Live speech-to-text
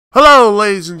Hello,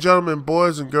 ladies and gentlemen,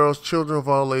 boys and girls, children of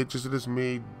all ages. It is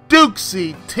me,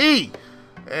 Dukesy T.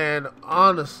 And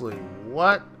honestly,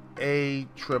 what a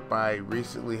trip I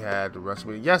recently had to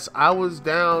WrestleMania. Yes, I was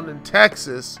down in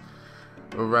Texas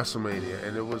for WrestleMania,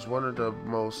 and it was one of the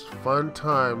most fun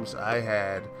times I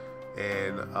had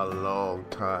in a long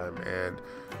time.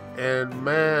 And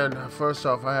man, first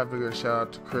off, I have to give a shout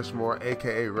out to Chris Moore,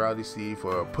 aka Rowdy C,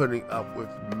 for putting up with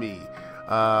me.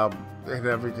 And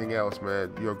everything else,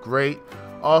 man. You're great.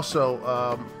 Also,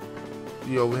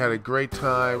 we had a great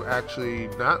time. Actually,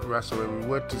 not wrestling. We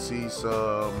went to see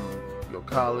some,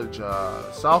 college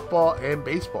softball and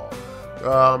baseball,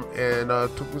 and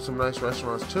took me some nice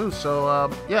restaurants too.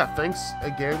 So, yeah, thanks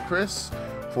again, Chris,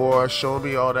 for showing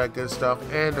me all that good stuff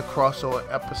and the crossover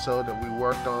episode that we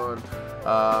worked on,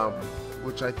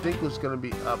 which I think was going to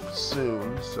be up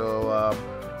soon. So,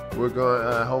 we're going.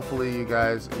 Hopefully, you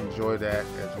guys enjoy that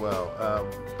as well.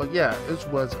 But yeah, it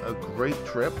was a great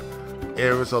trip.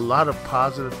 There was a lot of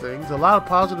positive things, a lot of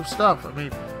positive stuff. I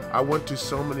mean, I went to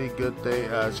so many good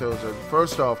shows. And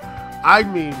first off,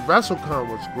 Wrestlecon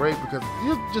was great because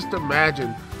you just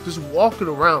imagine just walking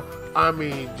around. I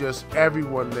mean, just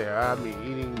everyone there. I mean,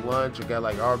 eating lunch. You got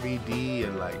like RVD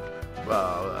and like,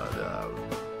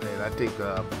 and I think.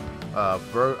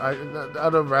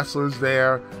 Other wrestlers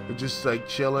there, just like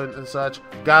chilling and such.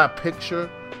 Got a picture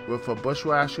with a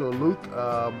Bushwasher Luke.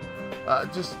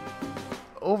 Just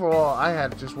overall, I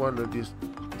had just one of the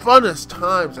funnest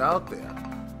times out there.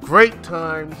 Great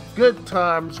times, good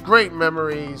times, great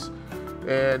memories,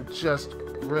 and just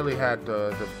really had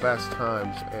the best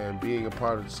times and being a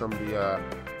part of some of the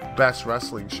best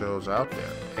wrestling shows out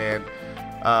there. And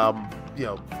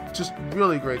just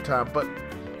really great time. But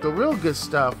the real good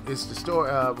stuff is the story.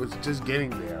 Was just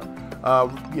getting there.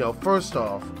 First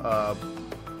off,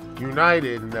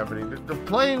 United and everything. The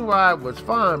plane ride was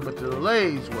fine, but the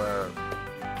delays were,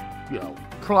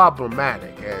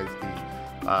 problematic, as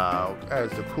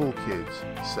the cool kids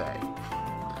say.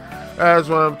 As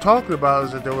what I'm talking about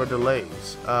is that there were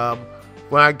delays.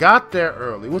 When I got there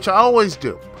early, which I always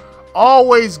do.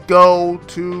 Always go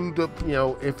to the,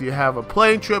 if you have a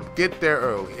plane trip, get there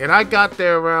early. And I got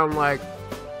there around like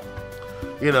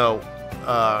 2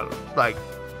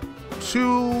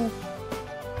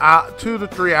 to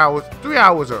 3 hours, 3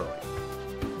 hours early.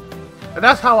 And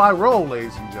that's how I roll,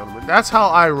 ladies and gentlemen. That's how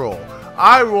I roll.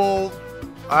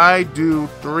 I do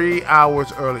 3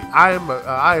 hours early. I am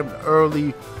an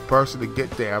early person to get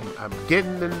there. I'm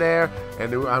getting in there,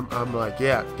 and I'm like,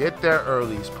 yeah, get there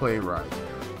early. It's plane rides.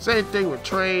 Same thing with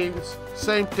trains.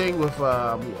 Same thing with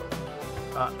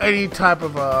any type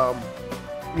of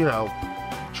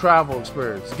travel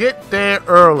experience. Get there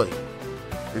early.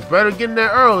 It's better getting there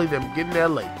early than getting there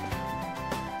late.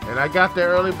 And I got there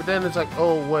early, but then it's like,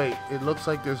 oh wait, it looks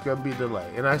like there's gonna be a delay.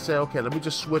 And I said, okay, let me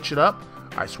just switch it up.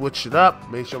 I switched it up,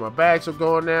 made sure my bags are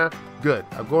going there. Good.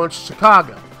 I'm going to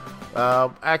Chicago.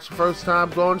 Actually, first time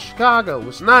going to Chicago. It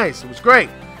was nice. It was great.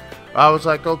 I was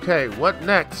like, okay, what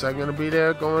next? I'm gonna be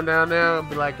there, going down there. I'll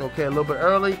be like, okay, a little bit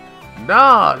early.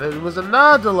 Nah, there was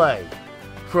another delay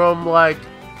from like.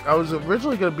 I was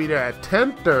originally going to be there at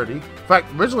 10:30. In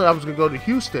fact, originally I was going to go to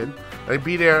Houston and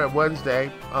be there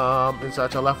Wednesday. And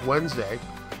such. I left Wednesday,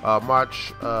 I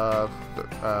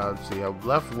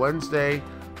left Wednesday,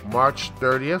 March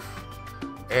 30th,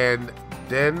 and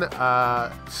then I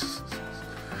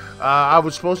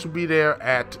was supposed to be there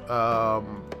at. I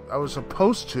was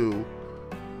supposed to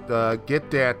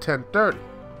get there at 10:30.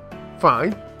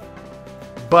 Fine,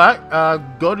 but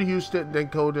go to Houston and then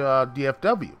go to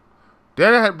DFW.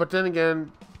 But then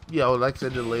again, like I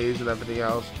said, delays and everything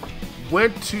else.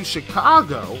 Went to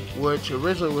Chicago, which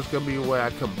originally was going to be where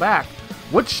I come back.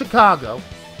 Went to Chicago,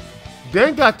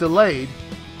 then got delayed,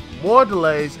 more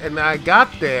delays, and I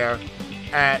got there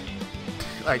at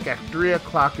 3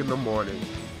 o'clock in the morning.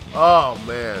 Oh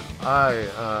man,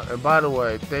 and by the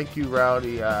way, thank you,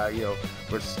 Rowdy,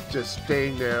 for just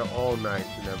staying there all night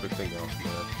and everything else,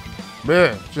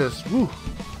 man. Just whew.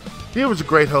 He was a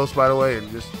great host, by the way, and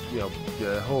just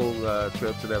the whole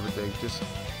trips and everything. Just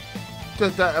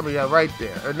that. Right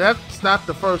there. And that's not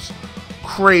the first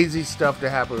crazy stuff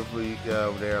that happened with me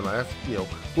over there. Like,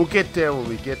 we'll get there when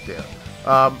we get there.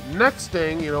 Next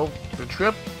thing, the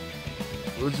trip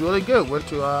was really good. Went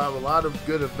to a lot of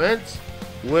good events.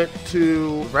 Went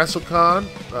to WrestleCon.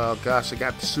 Gosh, I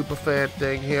got the Superfan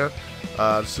thing here,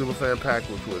 the Superfan pack,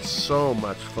 which was so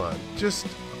much fun. Just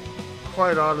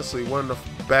quite honestly, one of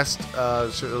the best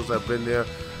shows I've been there.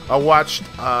 I watched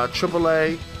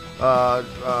AAA,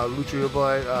 Lucha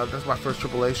Libre. That's my first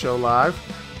AAA show live.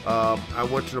 I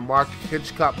went to the Mark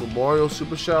Hitchcock Memorial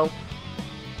Super Show.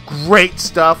 Great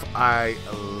stuff. I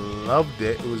loved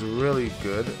it. It was really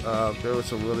good. There was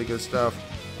some really good stuff.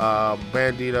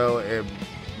 Bandito and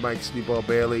Mike Speedball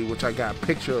Bailey, which I got a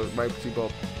picture of Mike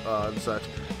Speedball and such.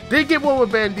 Did get one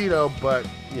with Bandito, but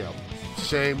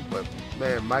shame. But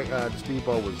man, Mike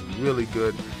Speedball was really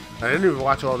good. I didn't even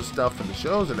watch all the stuff from the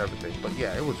shows and everything, but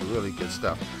yeah, it was really good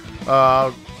stuff.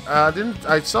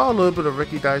 I saw a little bit of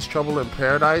Ricky Dice Trouble in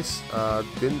Paradise.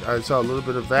 I saw a little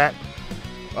bit of that.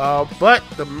 But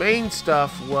the main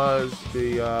stuff was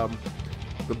the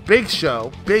big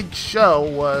show. Big show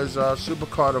was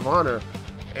Supercard of Honor,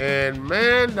 and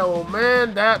man, oh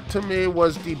man, that to me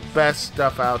was the best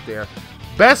stuff out there.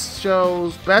 Best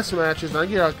shows, best matches. I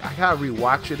gotta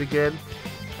rewatch it again,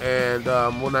 and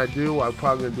when I do, I'm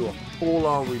probably gonna do a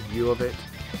full-on review of it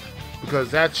because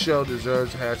that show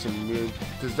deserves to have some new.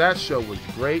 Because that show was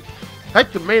great.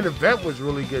 Heck, the main event was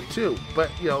really good too. But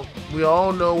we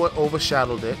all know what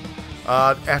overshadowed it.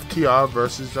 FTR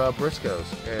versus Briscoes,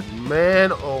 and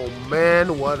man, oh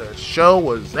man, what a show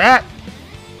was that!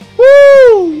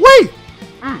 Woo wee!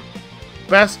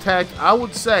 Best tag, I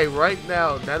would say right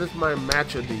now, that is my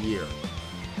match of the year.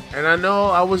 And I know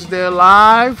I was there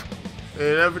live,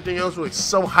 and everything else was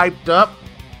so hyped up,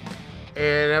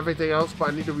 and everything else,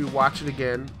 but I need to rewatch it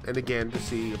again and again to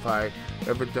see if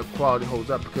the quality holds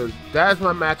up, because that is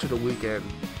my match of the weekend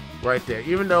right there.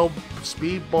 Even though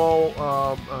Speedball,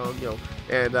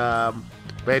 and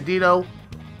Bandito,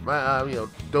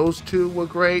 those two were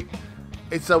great.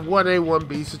 It's a 1A,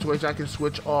 1B situation. I can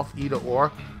switch off either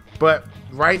or. But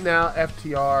right now,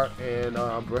 FTR and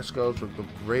Briscoes was the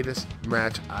greatest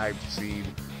match I've seen.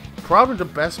 Probably the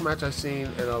best match I've seen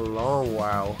in a long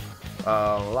while.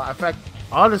 In fact,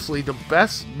 honestly, the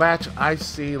best match I've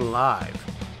seen live.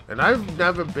 And I've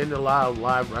never been to a lot of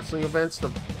live wrestling events.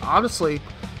 Honestly,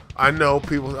 I know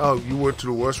people, oh, you went to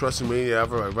the worst WrestleMania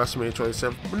ever, like WrestleMania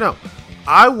 27. But no,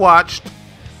 I watched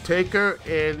Taker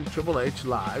and Triple H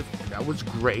live, and that was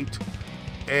great.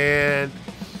 And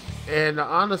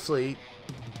honestly,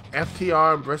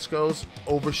 FTR and Briscoes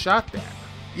overshot that.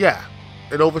 Yeah,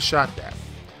 it overshot that.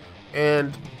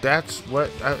 And that's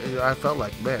what I felt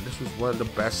like, man, this was one of the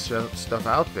best stuff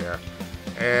out there.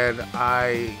 And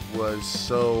I was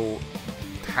so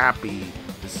happy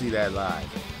to see that live.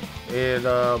 And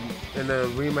the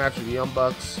rematch with the Young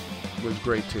Bucks was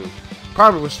great too.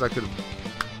 Probably wish I could have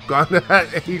gone to that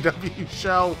AEW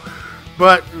show,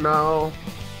 but no,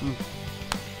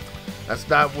 that's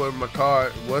not where my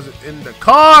card wasn't in the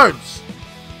cards.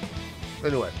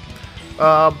 Anyway,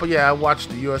 but yeah, I watched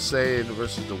the USA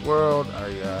versus the World.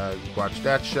 I watched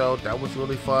that show. That was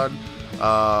really fun.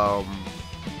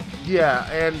 Yeah,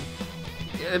 and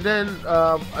then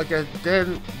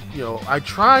I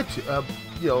tried to.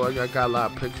 I got a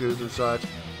lot of pictures and such.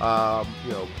 Got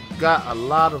a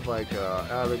lot of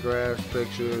autographs,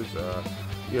 pictures.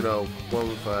 One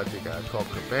with I think I called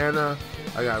Cabana.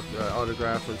 I got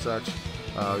autographs and such.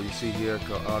 You see here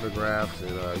autographs,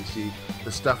 and you see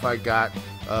the stuff I got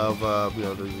of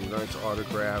the nice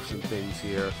autographs and things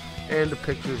here, and the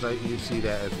pictures. You see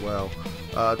that as well.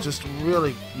 Just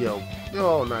really, they're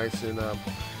all nice, and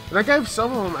I gave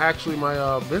some of them actually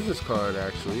my business card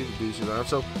actually to do so.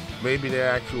 So maybe their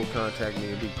actual contact me.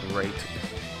 It'd be great.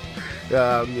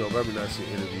 Very nice in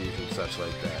interviews and such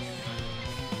like that.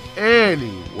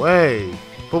 Anyway,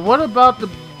 but what about the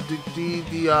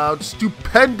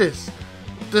stupendous,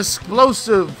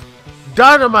 explosive,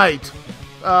 dynamite,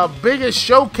 biggest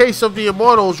showcase of the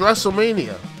Immortals,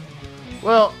 WrestleMania?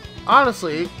 Well,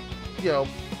 honestly,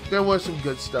 there was some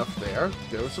good stuff there.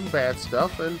 There was some bad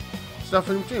stuff and stuff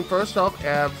in between. First off,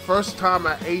 first time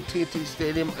at AT&T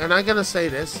Stadium, and I'm gonna say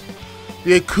this: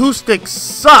 the acoustics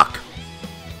suck.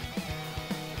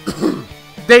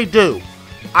 They do.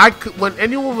 When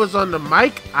anyone was on the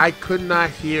mic, I could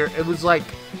not hear. It was like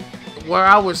where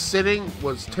I was sitting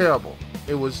was terrible.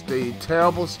 It was the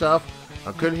terrible stuff.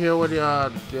 I couldn't hear with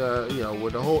with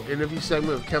the whole interview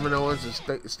segment of Kevin Owens and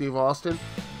Steve Austin.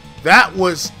 That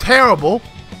was terrible.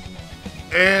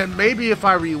 And maybe if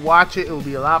I rewatch it, it will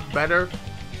be a lot better.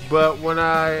 But when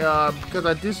because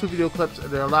I did some video clips,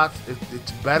 and there are lots,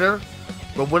 it's better.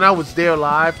 But when I was there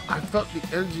live, I felt the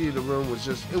energy of the room was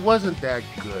just, it wasn't that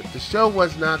good. The show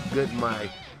was not good.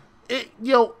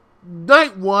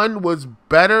 Night one was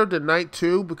better than night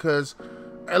two because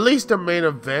at least the main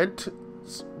event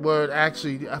were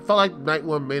actually, I felt like night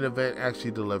one main event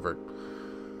actually delivered.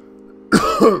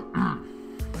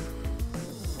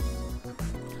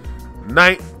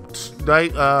 Night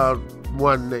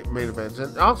one main events,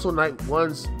 and also night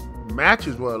one's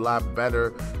matches were a lot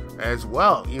better as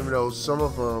well, even though some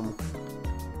of them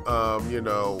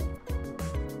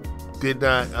did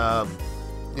not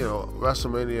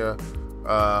WrestleMania,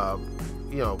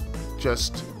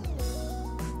 just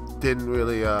didn't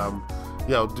really,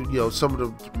 some of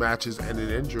the matches ended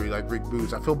in injury, like Rick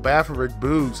Boogs. I feel bad for Rick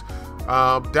Boogs.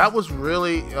 That was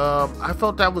really, I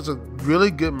felt that was a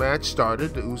really good match.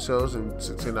 Started the Usos and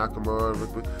Shinsuke Nakamura and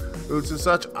Rick Boogs and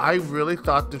such. I really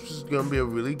thought this was going to be a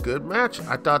really good match.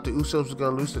 I thought the Usos were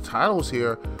going to lose the titles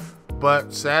here,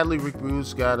 but sadly Rick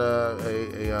Boogs got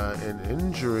an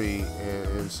injury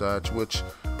and such, which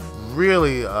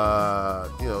really,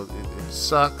 it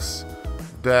sucks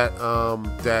that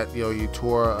he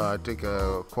tore I think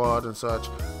a quad and such,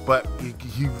 but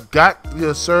he got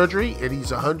surgery and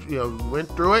he's 100, went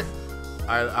through it.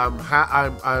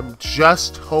 I'm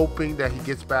just hoping that he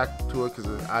gets back to it,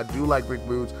 because I do like Rick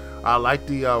Boogs. I like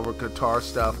the guitar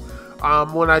stuff.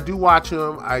 When I do watch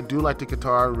him, I do like the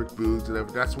guitar and Rick Boogs, and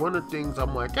that's one of the things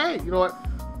I'm like, hey, you know what?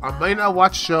 I may not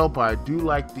watch the show, but I do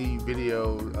like the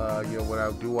video. When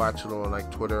I do watch it on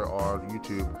like Twitter or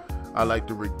YouTube, I like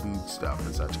the Rick Boogs stuff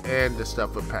and such, and the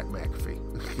stuff with Pat McAfee,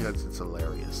 because it's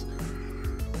hilarious.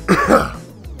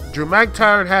 Drew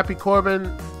McIntyre and Happy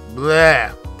Corbin,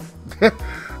 bleh.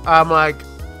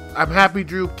 I'm happy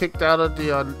Drew kicked out at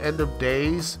the end of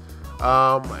days,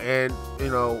 and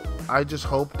I just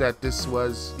hope that this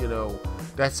was,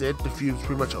 that's it. The feud's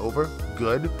pretty much over.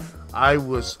 Good.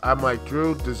 I'm like,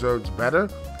 Drew deserves better,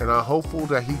 and I'm hopeful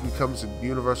that he becomes a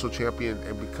Universal Champion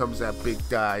and becomes that big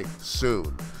guy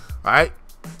soon. Alright?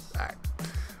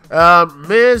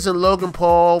 Miz and Logan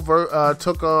Paul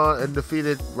took on and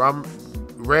defeated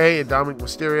Ray and Dominic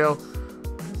Mysterio.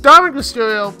 Dominic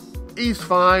Mysterio, he's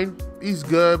fine. He's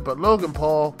good, but Logan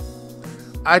Paul,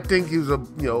 I think he was a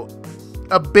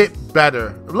bit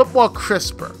better, a little more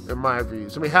crisper in my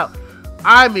views.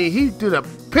 He did a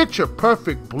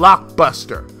picture-perfect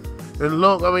blockbuster. And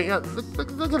look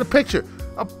at the picture.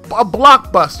 A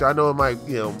blockbuster. I know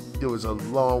it was a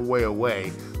long way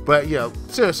away, but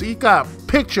seriously, he got a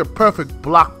picture-perfect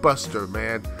blockbuster,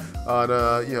 man, on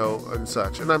and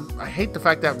such. And I hate the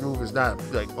fact that move is not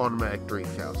like automatic 3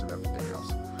 counts and everything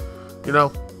else.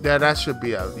 That should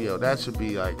be that should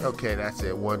be like, okay, that's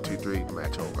it, 1, 2, 3,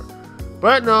 match over.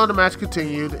 But no, the match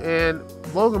continued, and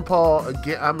Logan Paul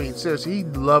again. Seriously, he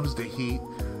loves the heat,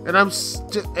 and I am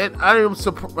a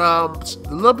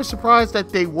little bit surprised that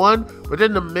they won. But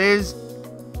then the Miz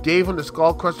gave him the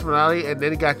Skull Crush finale, and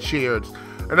then he got cheered.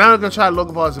 And now they're gonna try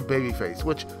Logan Paul as a babyface,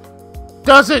 which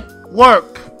doesn't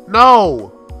work.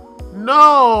 No,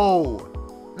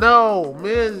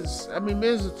 Miz.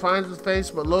 Miz is fine as a face,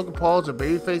 but Logan Paul as a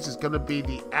babyface is gonna be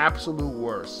the absolute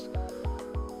worst.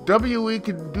 WWE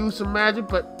can do some magic,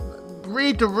 but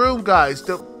read the room, guys.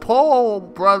 The Paul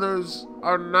brothers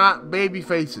are not baby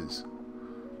faces.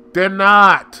 They're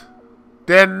not.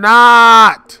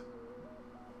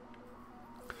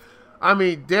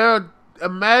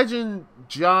 Imagine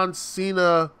John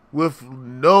Cena with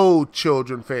no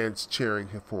children fans cheering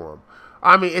for him.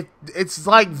 It's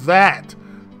like that.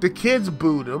 The kids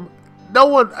booed him. No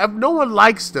one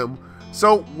likes them.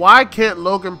 So why can't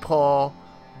Logan Paul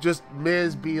just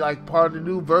Miz be like part of the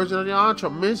new version of the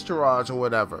Entourage, Miztourage or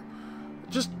whatever?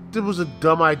 It was a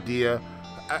dumb idea.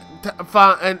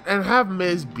 And have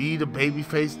Miz be the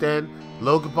babyface then.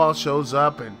 Logan Paul shows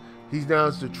up and he's now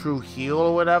the true heel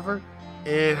or whatever.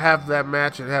 And have that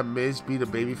match and have Miz be the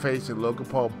babyface and Logan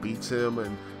Paul beats him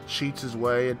and cheats his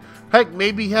way. And heck,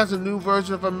 maybe he has a new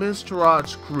version of a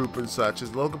Miztourage group and such,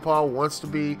 as Logan Paul wants to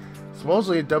be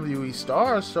supposedly a WWE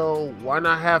star, so why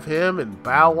not have him and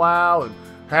Bow Wow and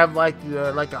have like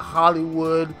a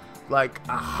Hollywood,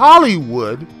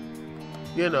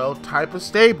 type of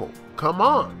stable. Come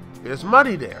on, there's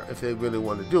money there if they really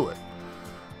want to do it.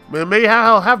 Maybe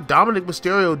have Dominic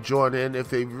Mysterio join in if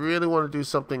they really want to do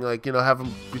something like, have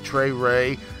him betray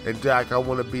Ray and I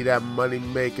want to be that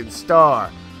money-making star.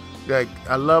 Like,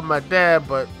 I love my dad,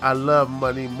 but I love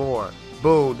money more.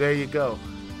 Boom, there you go.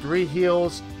 3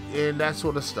 heels and that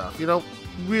sort of stuff.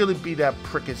 Really be that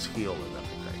prickish heel and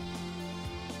everything.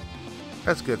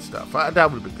 That's good stuff.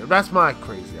 That would be good. That's my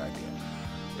crazy idea.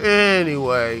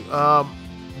 Anyway,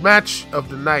 match of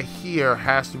the night here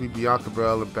has to be Bianca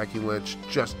Belair and Becky Lynch.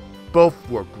 Just both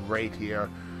were great here.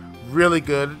 Really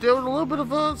good. There was a little bit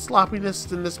of a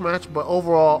sloppiness in this match, but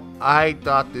overall, I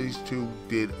thought these two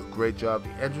did a great job. The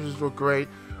entrances were great.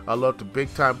 I loved the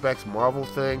big time Bex Marvel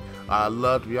thing. I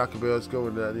loved Bianca Belair's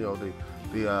going to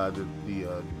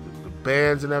the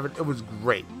bands and everything. It was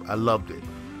great. I loved it.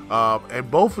 And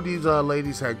both of these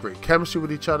ladies had great chemistry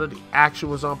with each other. The action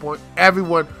was on point.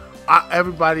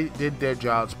 Everybody did their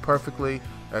jobs perfectly.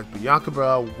 As Bianca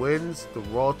Belair wins the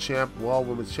Raw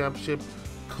Women's Championship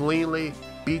cleanly,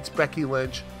 beats Becky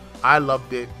Lynch. I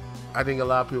loved it. I think a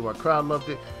lot of people in my crowd loved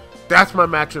it. That's my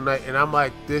match of the night, and I'm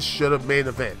like, this should have main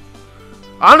event.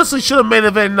 Honestly, should have main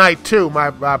event night too.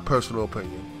 My personal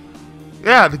opinion.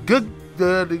 Yeah,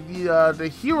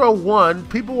 the hero won.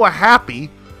 People were happy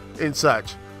and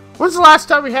such. When's the last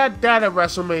time we had that at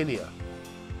WrestleMania?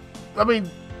 I mean,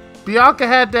 Bianca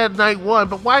had that night 1,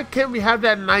 but why can't we have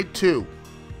that night 2?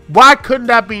 Why couldn't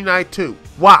that be night 2?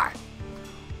 Why?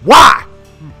 Why?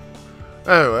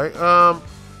 Anyway,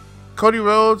 Cody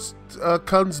Rhodes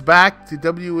comes back to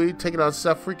WWE, taking on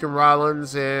Seth freaking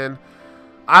Rollins, and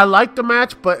I like the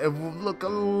match, but it looked a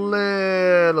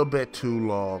little bit too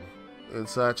long and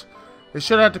such. They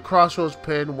should have had the Crossroads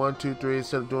pin 1, 2, 3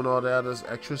 instead of doing all that other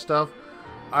extra stuff.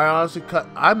 I honestly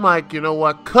I'm like, you know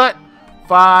what? Cut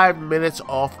 5 minutes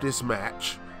off this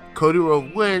match. Cody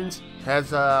Rhodes wins,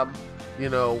 has you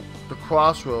know, the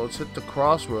Crossroads, hit the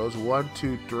Crossroads 1,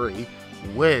 2, 3,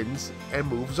 wins, and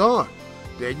moves on.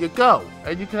 There you go.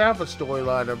 And you can have a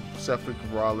storyline of Seth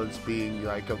Rollins being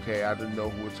like, okay, I didn't know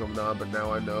who was going on, but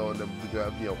now I know, and then we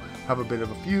got, you know, have a bit of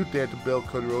a feud there to build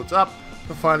Cody Rhodes up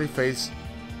to finally face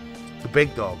the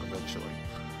big dog eventually.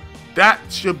 That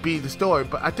should be the story,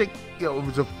 but I think, you know, it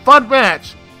was a fun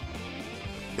match,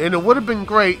 and it would have been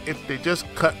great if they just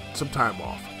cut some time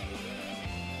off.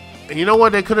 And you know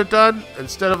what they could have done?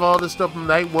 Instead of all this stuff from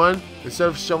night 1, instead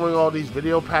of showing all these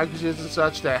video packages and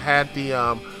such that had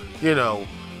the, you know,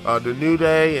 the New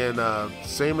Day and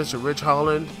Sheamus and Rich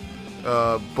Holland,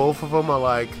 both of them are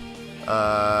like,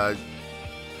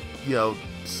 you know,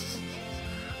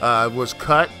 was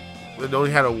cut. It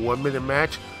only had a 1-minute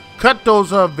match. Cut those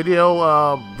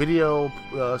video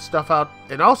stuff out,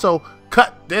 and also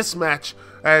cut this match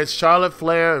as Charlotte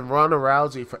Flair and Ronda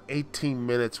Rousey for 18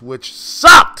 minutes, which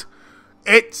sucked.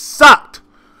 It sucked.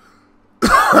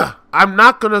 I'm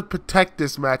not gonna protect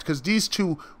this match because these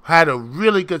two had a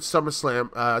really good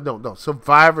SummerSlam,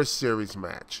 Survivor Series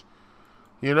match.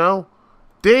 You know,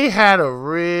 they had a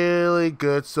really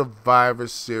good Survivor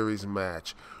Series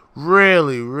match.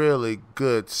 Really, really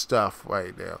good stuff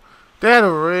right now. They had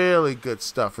a really good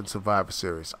stuff in Survivor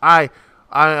Series. I'm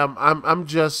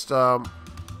just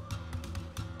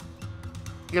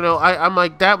you know, I'm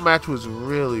like, that match was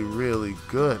really, really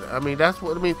good. I mean, that's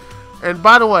what I mean. And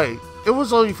by the way, it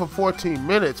was only for 14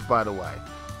 minutes, by the way.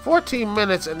 14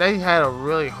 minutes, and they had a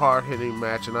really hard-hitting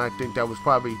match, and I think that was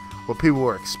probably what people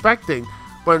were expecting.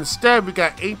 But instead, we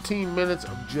got 18 minutes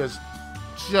of just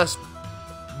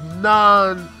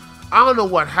I don't know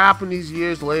what happened these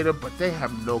years later, but they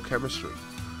have no chemistry.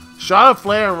 Charlotte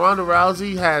Flair and Ronda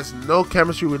Rousey has no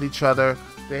chemistry with each other.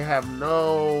 They have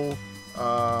no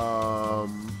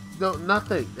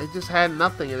nothing. They just had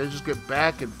nothing, and they just get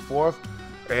back and forth.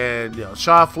 And you know,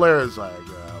 Charlotte Flair is like,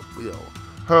 you know,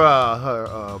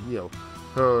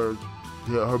 her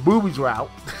boobies were out.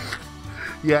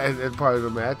 Yeah, and part of the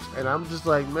match. And I'm just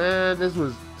like, man, this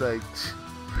was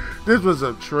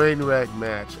a train wreck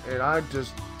match, and I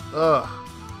just,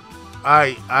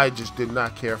 I just did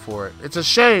not care for it. It's a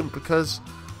shame because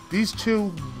these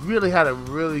two really had a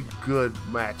really good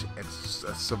match at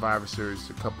Survivor Series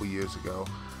a couple years ago.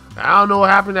 I don't know what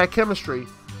happened to that chemistry,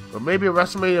 but maybe at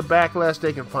WrestleMania Backlash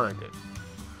they can find it.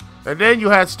 And then you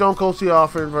had Stone Cold Steve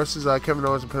Austin versus Kevin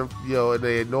Owens and in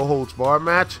a no holds barred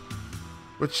match,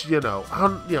 which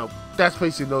that's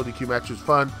basically no DQ match. Was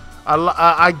fun.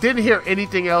 I didn't hear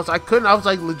anything else. I was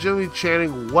like legitimately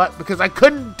chanting what, because I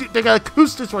couldn't. The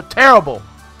acoustics were terrible.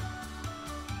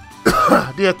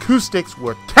 The acoustics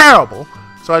were terrible,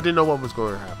 so I didn't know what was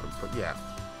going to happen. But yeah,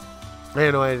 I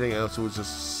didn't know anything else. It was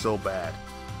just so bad.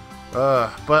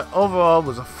 But overall, it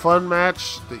was a fun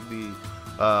match.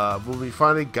 When we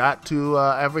finally got to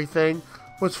everything,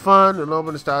 it was fun and a little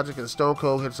bit nostalgic. And Stone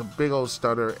Cold hits a big old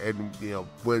stunner and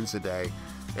wins the day.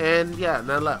 And yeah, and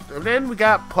that left. And then we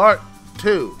got part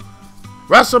 2,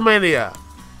 WrestleMania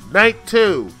Night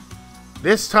 2.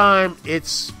 This time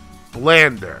it's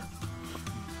Blander.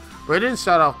 But it didn't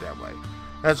start off that way.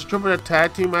 As a triple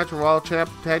tag team match for Raw Tag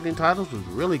Team titles was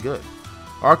really good.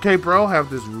 RK Bro have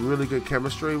this really good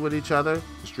chemistry with each other.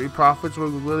 The Street Profits were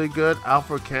really good.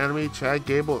 Alpha Academy, Chad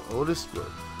Gable, Otis were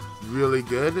really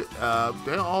good.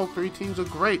 All 3 teams are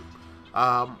great.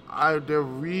 They're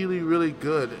really, really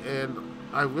good, and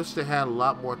I wish they had a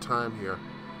lot more time here.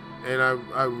 And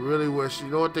I really wish, you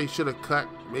know what they should have cut?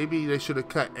 Maybe they should have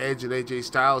cut Edge and AJ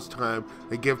Styles' time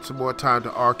and give some more time to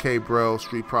RK Bro,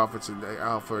 Street Profits, and the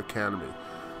Alpha Academy.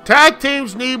 Tag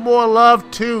teams need more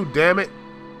love too, damn it.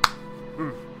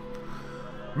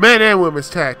 Men and women's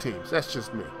tag teams. That's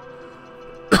just me.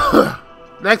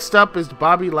 Next up is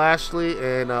Bobby Lashley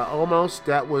and Omos.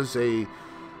 That was a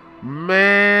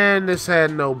Man, this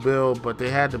had no build, but they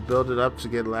had to build it up to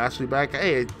get Lashley back.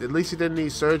 Hey, at least he didn't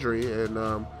need surgery,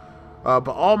 and but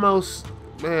almost,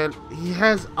 man, he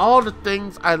has all the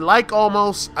things I like.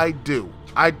 Almost, I do.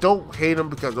 I don't hate him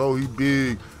because he's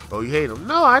big. Oh, you hate him?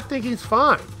 No, I think he's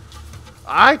fine.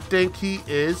 I think he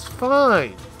is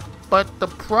fine, but the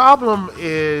problem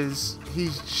is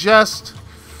he's just,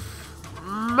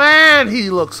 man,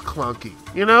 he looks clunky.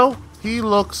 You know, he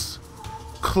looks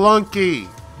clunky.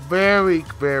 Very,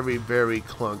 very, very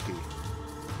clunky.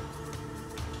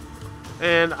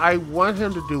 And I want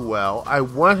him to do well. I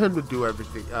want him to do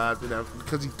everything,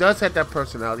 because he does have that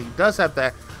personality. He does have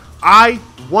that. I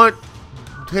want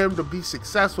him to be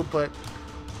successful, but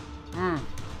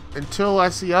until I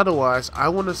see otherwise,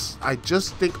 I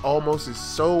just think Almost is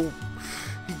so.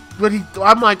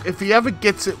 I'm like, if he ever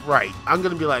gets it right, I'm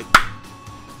gonna be like,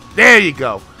 there you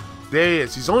go, there he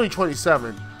is. He's only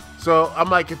 27. So, I'm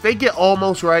like, if they get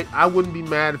Almost right, I wouldn't be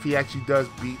mad if he actually does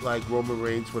beat, like, Roman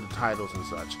Reigns for the titles and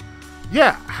such.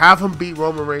 Yeah, have him beat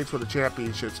Roman Reigns for the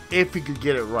championships if he could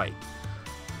get it right.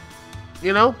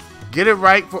 You know? Get it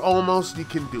right for Almost, you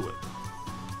can do it.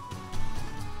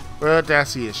 But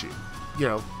that's the issue. You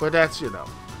know, but that's,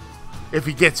 if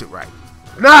he gets it right.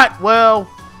 Not, well,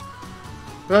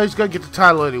 he's going to get the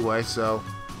title anyway, so.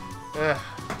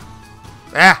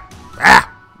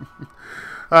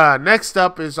 Next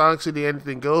up is honestly the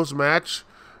Anything Goes match.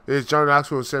 It's Johnny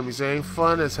Knoxville and Sami Zayn.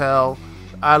 Fun as hell.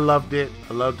 I loved it.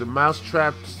 I loved the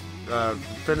mousetrap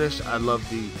finish. I loved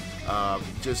the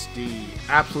just the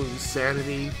absolute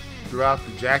insanity throughout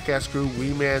the Jackass crew.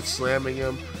 Wee Man slamming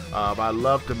him. I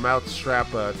loved the mousetrap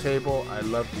table. I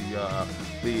loved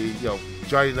the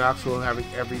Johnny Knoxville having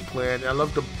every plan. I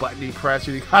loved the buttony press.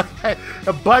 He got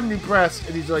a buttony press,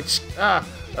 and he's like,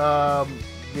 got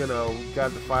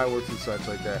the fireworks and such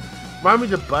like that. Remind me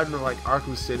of the button of like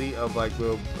Arkham City of like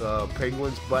the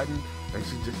Penguin's button, and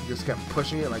he just kept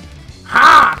pushing it like,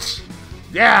 ha!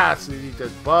 Yeah, so he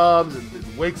just bums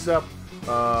and wakes up,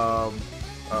 the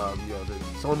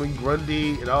Solomon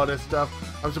Grundy and all that stuff.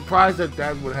 I'm surprised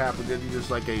that would happen. Then he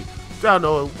just like a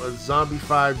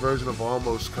zombified version of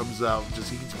Almost comes out.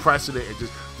 Just he's pressing it, and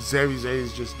just Sami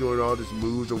Zayn's just doing all his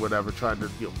moves or whatever, trying to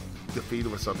defeat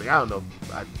him or something. I don't know.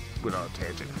 I went on a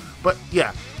tangent, but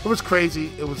yeah, it was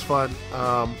crazy. It was fun.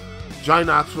 Johnny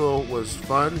Knoxville was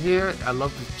fun here. I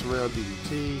loved his Terrell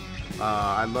DDT.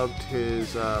 I loved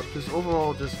his just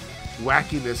overall just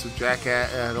wackiness of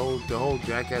Jackass, and the whole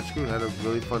Jackass crew had a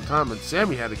really fun time, and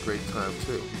Sammy had a great time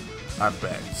too, I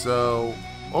bet. So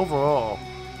overall,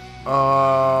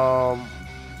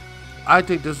 I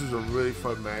think this was a really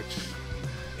fun match,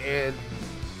 and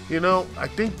I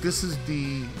think this is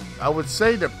I would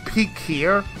say the peak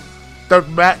here. The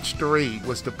match 3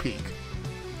 was the peak,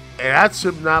 and that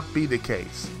should not be the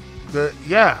case.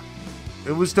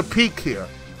 It was the peak here.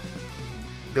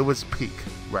 It was peak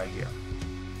right here.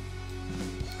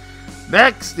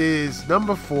 Next is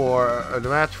number 4. The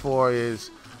match 4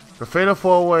 is the Fatal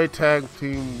 4-Way Tag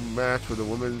Team match for the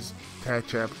Women's Tag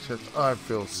Championships. Oh, I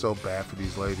feel so bad for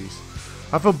these ladies.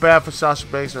 I feel bad for Sasha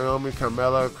Banks, Naomi,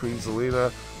 Carmella, Queen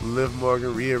Zelina, Liv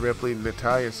Morgan, Rhea Ripley,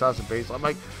 Natalya, and Sasha Banks. I'm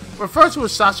like, well, first it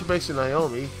was Sasha Banks and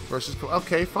Naomi versus,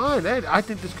 okay, fine. I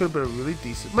think this could have been a really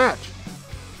decent match.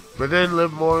 But then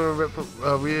Liv Morgan,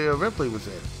 Rhea Ripley was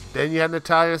in. Then you had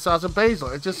Natalya and Sasha Banks.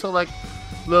 It's just so like,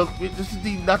 look, this is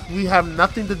we have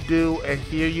nothing to do, and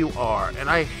here you are. And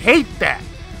I hate that.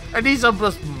 And these are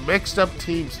just mixed up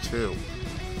teams too.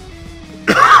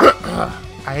 I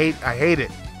hate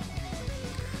it.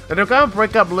 And they're gonna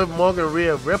break up Liv Morgan and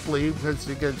Rhea Ripley because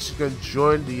she's gonna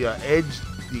join the Edge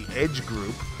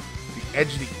group,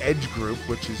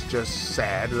 which is just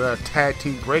sad. A tag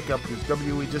team breakup because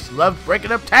WWE just loves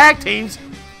breaking up tag teams.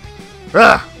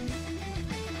 Ugh.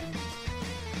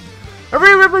 And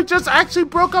Rhea Ripley just actually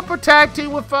broke up a tag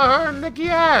team with her and Nikki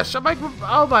Ash. I'm like,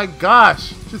 oh my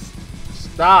gosh, just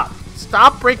stop.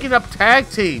 Stop breaking up tag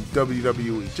teams,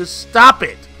 WWE. Just stop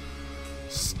it.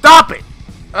 Stop it.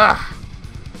 Ugh.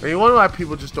 And you wonder why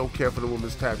people just don't care for the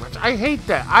women's tag match. I hate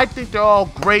that. I think they're all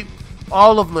great,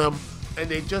 all of them, and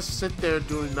they just sit there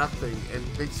doing nothing. And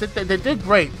they sit there. They did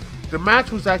great. The match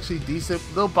was actually decent.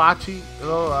 A little botchy, a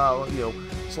little,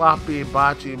 sloppy and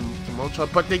botchy and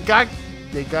tumultuous. But they had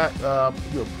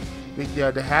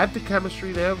the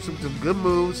chemistry there, some good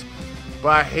moves.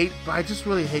 But I just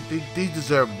really hate. They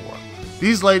deserve more.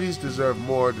 These ladies deserve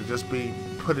more than just being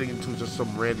put into just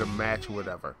some random match or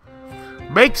whatever.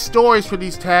 Make stories for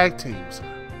these tag teams.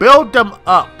 Build them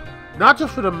up. Not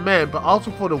just for the men, but also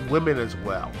for the women as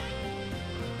well.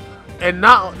 And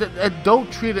don't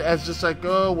treat it as just like,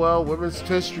 oh, well, Women's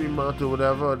History Month or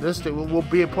whatever, or this thing will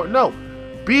be important. No.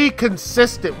 Be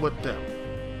consistent with them.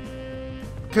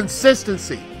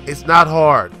 Consistency is not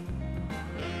hard.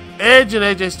 Edge and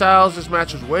AJ Styles, this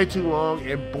match was way too long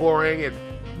and boring and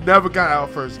never got out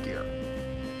of first gear.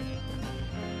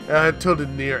 Until the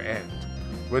near end.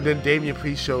 When then Damian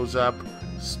Priest shows up,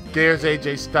 scares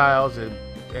AJ Styles, and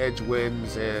Edge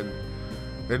wins, and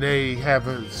they have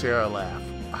Sarah laugh.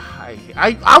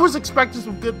 I was expecting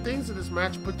some good things in this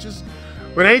match, but just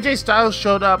when AJ Styles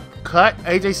showed up,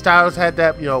 AJ Styles had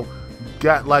that,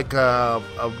 got like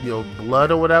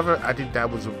blood or whatever. I think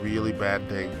that was a really bad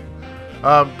thing.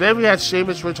 Then we had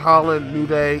Sheamus, Rich Holland, New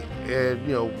Day, and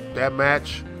that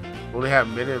match only had a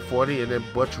minute and 40, and then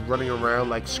Butch running around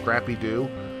like Scrappy Doo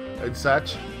and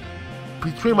such.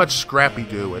 He's pretty much Scrappy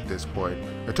Doo at this point.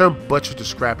 I turned Butch to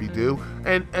Scrappy Doo,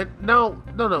 and no,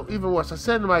 even worse. I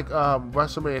said in like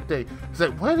WrestleMania thing, it's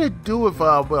like, what did they do with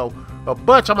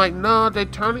Butch? I'm like, no, they're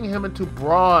turning him into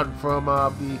Braun from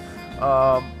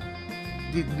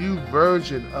the new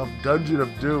version of Dungeon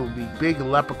of Doom, the big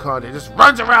leprechaun that just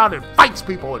runs around and fights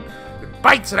people and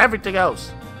bites and everything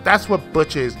else. That's what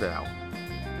Butch is now.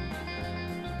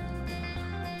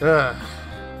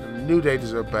 New Day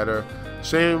deserve better.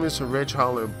 Sheamus and Rich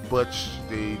Holland and Butch,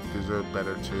 they deserve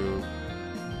better too.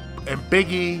 And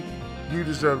Big E, you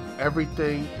deserve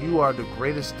everything. You are the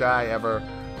greatest guy ever.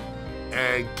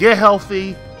 And get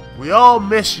healthy. We all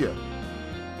miss you.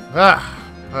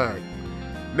 Alright.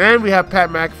 Then we have Pat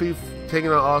McAfee taking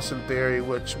on Austin Theory,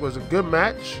 which was a good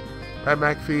match. Pat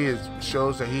McAfee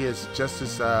shows that he is just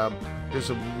as there's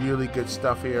some really good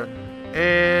stuff here.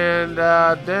 And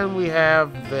then we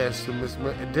have this.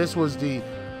 This was the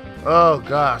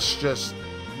just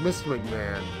Miss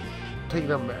McMahon taking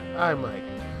them back. I'm like,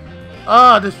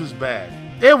 this was bad.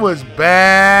 It was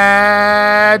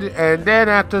bad. And then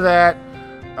after that,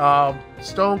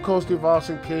 Stone Cold Steve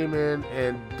Austin came in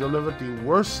and delivered the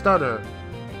worst stunner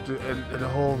in the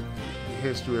whole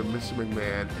history of Mr.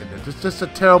 McMahon, and just a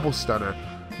terrible stunner.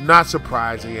 Not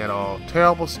surprising at all.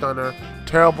 Terrible stunner,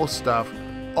 terrible stuff,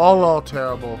 all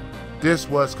terrible. This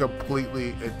was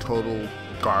completely and total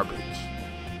garbage.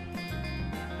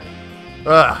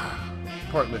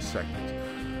 Pointless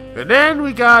segment. And then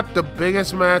we got the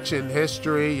biggest match in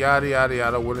history, yada yada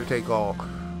yada, winner take all.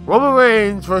 Roman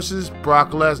Reigns versus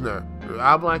Brock Lesnar.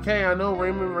 I'm like, hey, I know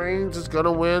Roman Reigns is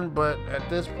gonna win, but at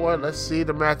this point, let's see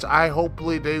the match.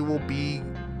 Hopefully they will be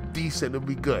decent and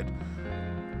be good.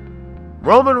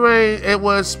 Roman Reigns, it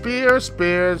was spear,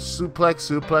 suplex,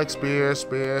 spear,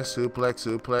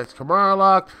 suplex, Kimura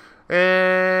lock,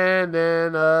 and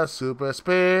then a super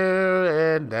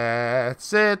spear, and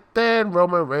that's it. Then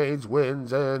Roman Reigns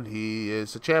wins, and he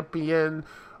is the champion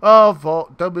of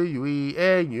WWE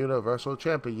and Universal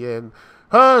Champion.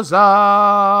 Huzzah!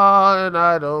 And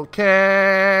I don't care.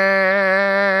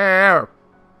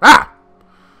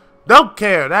 Don't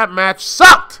care. That match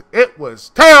sucked. It was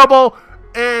terrible,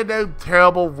 and a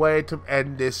terrible way to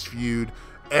end this feud.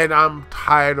 And I'm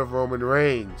tired of Roman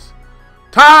Reigns.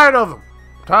 Tired of him.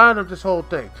 Tired of this whole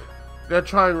thing. They're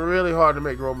trying really hard to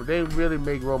make They really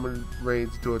make Roman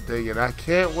Reigns do a thing, and I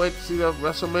can't wait to see the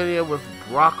WrestleMania with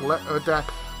Brock Lesnar.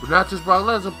 Not just Brock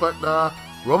Lesnar, but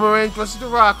Roman Reigns versus The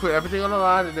Rock with everything on the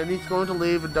line, and then he's going to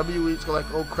leave, and WWE's going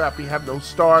like, oh crap, we have no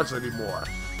stars anymore.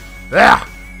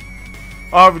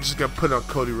 Or we're just going to put on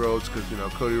Cody Rhodes, because,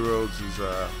 Cody Rhodes is,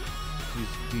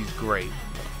 he's great.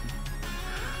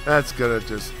 That's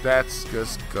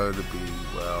just going to be,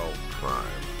 well, prime.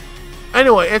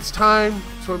 Anyway, it's time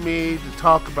for me to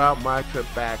talk about my trip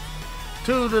back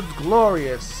to the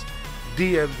glorious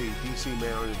DMV, DC,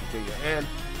 Maryland, Virginia. And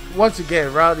once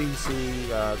again, Rowdy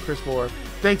DC, Chris Moore,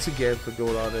 thanks again for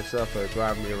doing all this stuff and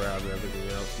driving me around and everything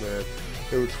else, man.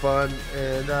 It was fun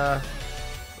and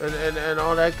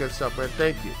all that good stuff, man.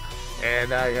 Thank you.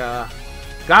 And I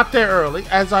got there early,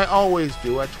 as I always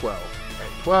do, at 12.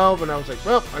 At 12, and I was like,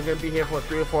 well, I'm gonna be here for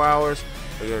 3 or 4 hours.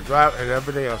 I'm gonna drive and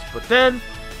everything else. But then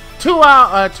 2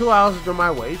 hours into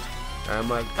my wait, and I'm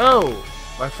like, oh,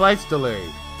 my flight's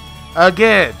delayed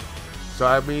again. So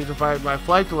I mean, if my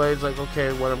flight delayed, it's like,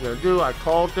 okay, what I'm gonna do? I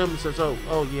called them and says,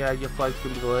 oh yeah, your flight's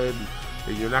gonna be delayed,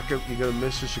 and you're gonna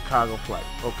miss your Chicago flight.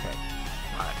 Okay,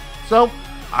 all right. So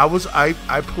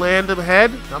I planned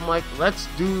ahead. I'm like, let's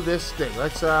do this thing.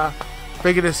 Let's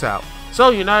figure this out. So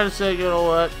United said, you know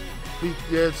what?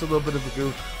 It's a little bit of a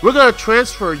goof. We're gonna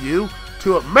transfer you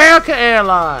to American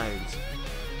Airlines.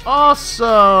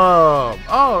 Awesome.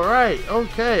 All right.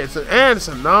 Okay. It's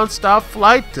a non-stop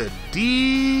flight to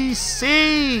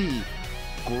DC.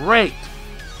 Great.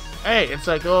 Hey, it's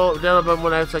like, oh, then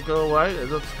when I was like, oh, right, it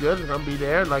looks good. I'm gonna be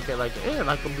there like at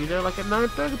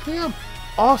 9:30 p.m.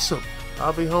 Awesome.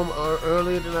 I'll be home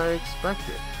earlier than I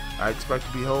expected. I expect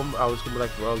to be home. I was gonna be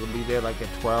like, well, I'm gonna be there like at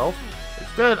 12.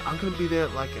 Instead, I'm gonna be there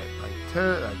like at like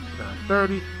 10, like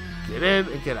 9:30. Get in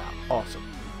and get out. Awesome.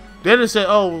 Then it said,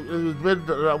 oh, it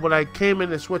was when I came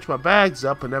in and switched my bags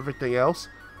up and everything else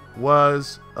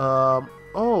was, it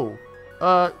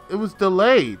was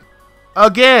delayed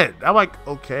again. I'm like,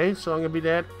 okay, so I'm gonna be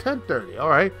there at 10:30. All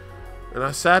right. And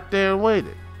I sat there and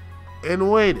waited and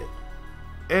waited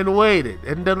and waited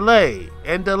and delay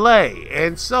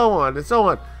and so on and so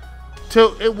on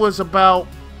till it was about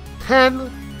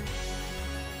 10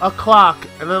 o'clock,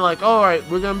 and then like, all right,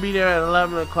 we're gonna be there at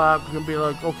 11 o'clock. We're gonna be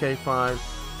like, okay, fine,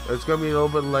 it's gonna be a little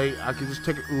bit late, I can just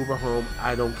take an Uber home,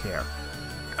 I don't care.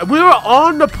 And we were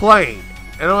on the plane,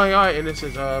 and I'm like, all right, and it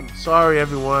says, sorry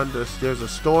everyone, there's a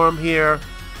storm here,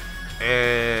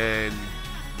 and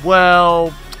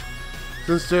well,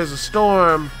 since there's a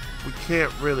storm, we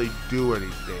can't really do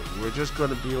anything. We're just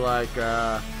gonna be like,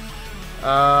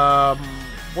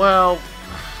 well,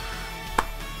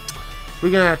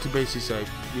 we're gonna have to basically say,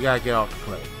 you gotta get off the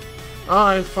plane.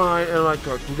 Alright, fine. And like,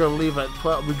 we're gonna leave at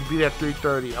 12, we can be there at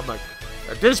 3:30. I'm like,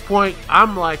 at this point,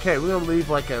 I'm like, hey, we're gonna leave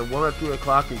like at 1 or 2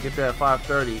 o'clock and get there at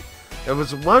 5:30. It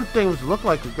was one thing was looked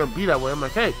like it was gonna be that way. I'm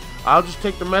like, hey, I'll just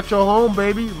take the Metro home,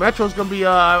 baby. Metro's gonna be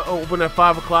open at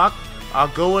 5 o'clock. I'll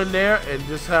go in there and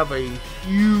just have a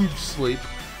huge sleep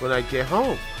when I get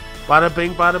home. Bada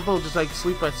bing, bada boom. Just like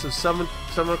sleep at 7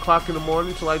 o'clock in the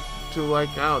morning to like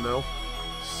I don't know,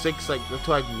 6 to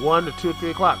like 1 to 2 or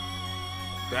 3 o'clock.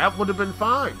 That would have been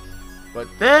fine. But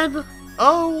then,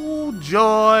 oh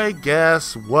joy,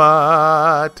 guess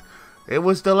what? It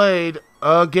was delayed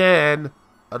again.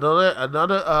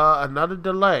 Another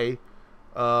delay.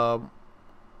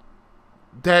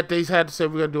 That they had to say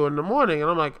we're gonna do it in the morning,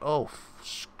 and I'm like, oh,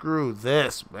 screw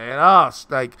this, man. Oh,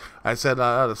 like I said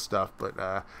other stuff, but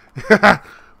but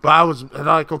I was and I'm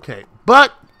like, okay,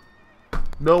 but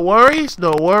no worries. They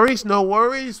say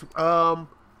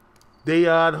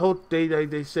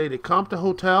they comped the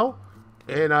hotel,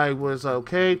 and I was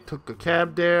okay. Took a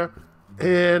cab there,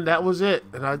 and that was it.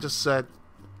 And I just said,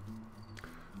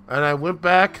 and I went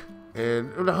back,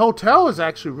 and the hotel is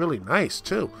actually really nice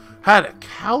too. Had a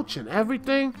couch and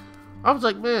everything. I was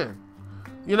like, man,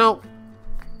 it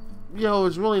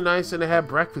was really nice, and they had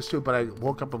breakfast too. But I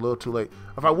woke up a little too late.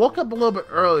 If I woke up a little bit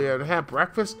earlier and had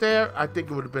breakfast there, I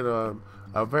think it would have been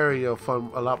a very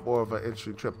fun, a lot more of an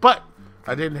interesting trip. But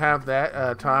I didn't have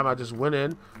that time. I just went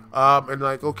in, and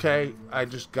like, okay, I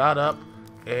just got up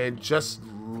and just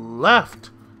left,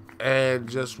 and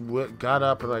just got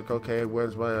up and like, okay,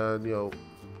 where's my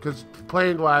because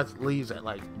plane wise leaves at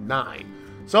like 9.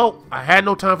 So I had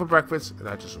no time for breakfast, and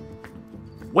I just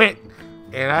went,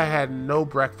 and I had no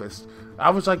breakfast.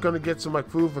 I was like going to get some like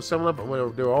food for similar, but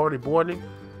they were already boarding.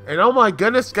 And oh my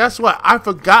goodness, guess what? I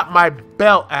forgot my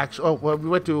belt. Actually, oh well, we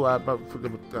went to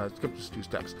skip just 2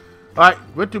 steps. All right,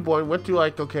 went to boarding. Went to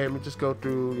like, okay, let me just go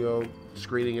through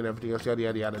screening and everything else, yada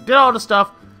yada yada. Did all the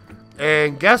stuff,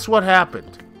 and guess what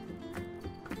happened?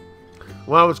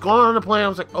 When I was going on the plane, I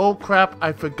was like, oh crap,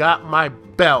 I forgot my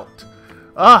belt.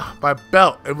 My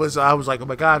belt. I was like, oh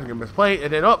my god, I'm gonna misplay.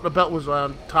 And then the belt was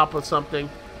on top of something,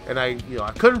 and I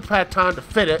couldn't have had time to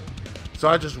fit it, so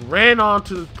I just ran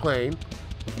onto the plane.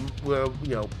 Well,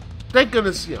 thank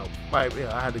goodness, I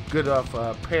had a good enough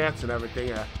pants and everything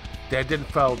that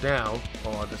didn't fall down,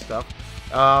 all this stuff.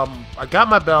 I got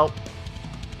my belt,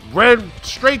 ran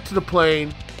straight to the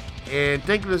plane, and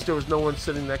thank goodness there was no one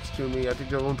sitting next to me. I think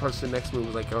the only person next to me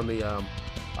was like on the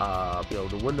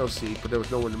the window seat, but there was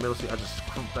no one in the middle seat. I just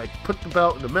like put the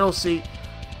belt in the middle seat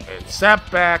and sat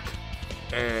back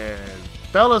and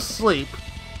fell asleep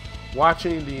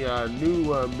watching the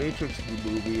new Matrix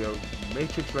movie,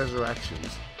 Matrix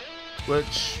Resurrections,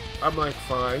 which I'm like,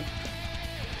 fine.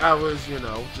 I was,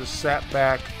 just sat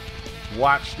back,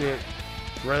 watched it,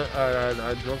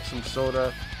 I drank some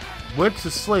soda, went to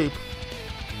sleep,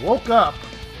 woke up,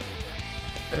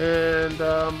 and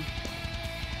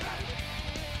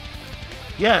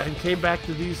and came back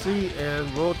to DC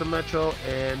and rode the Metro,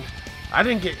 and I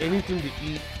didn't get anything to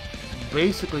eat.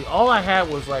 Basically, all I had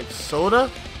was like soda,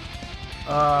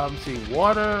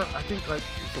 water, I think like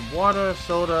some water,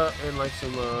 soda, and like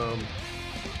some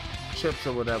chips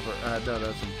or whatever.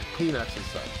 Some peanuts and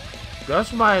stuff.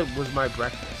 That's was my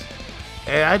breakfast,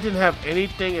 and I didn't have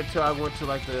anything until I went to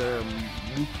like the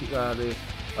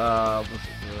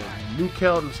New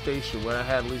Kelton station, where I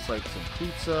had at least like some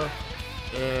pizza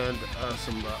and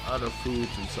some other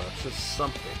foods and such, just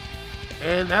something.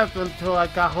 And that's until I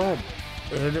got home,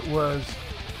 and it was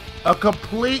a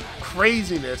complete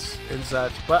craziness and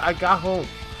such. But I got home,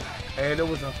 and it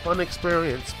was a fun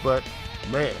experience. But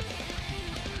man,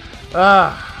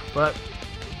 but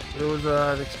it was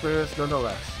an experience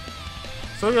nonetheless.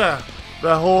 So yeah,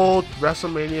 the whole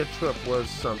WrestleMania trip was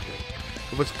something.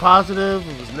 It was positive,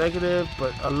 it was negative,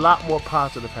 but a lot more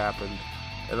positive happened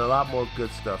and a lot more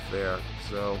good stuff there.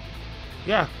 So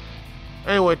yeah.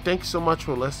 Anyway, thanks so much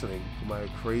for listening to my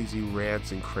crazy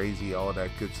rants and crazy all that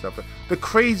good stuff. The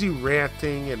crazy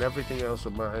ranting and everything else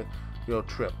of my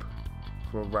trip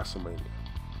for WrestleMania.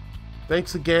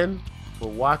 Thanks again for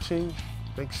watching.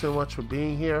 Thanks so much for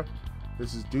being here.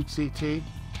 This is Duke CT.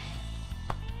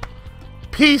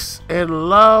 Peace and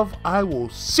love. I will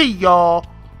see y'all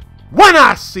when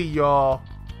I see y'all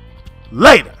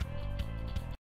later.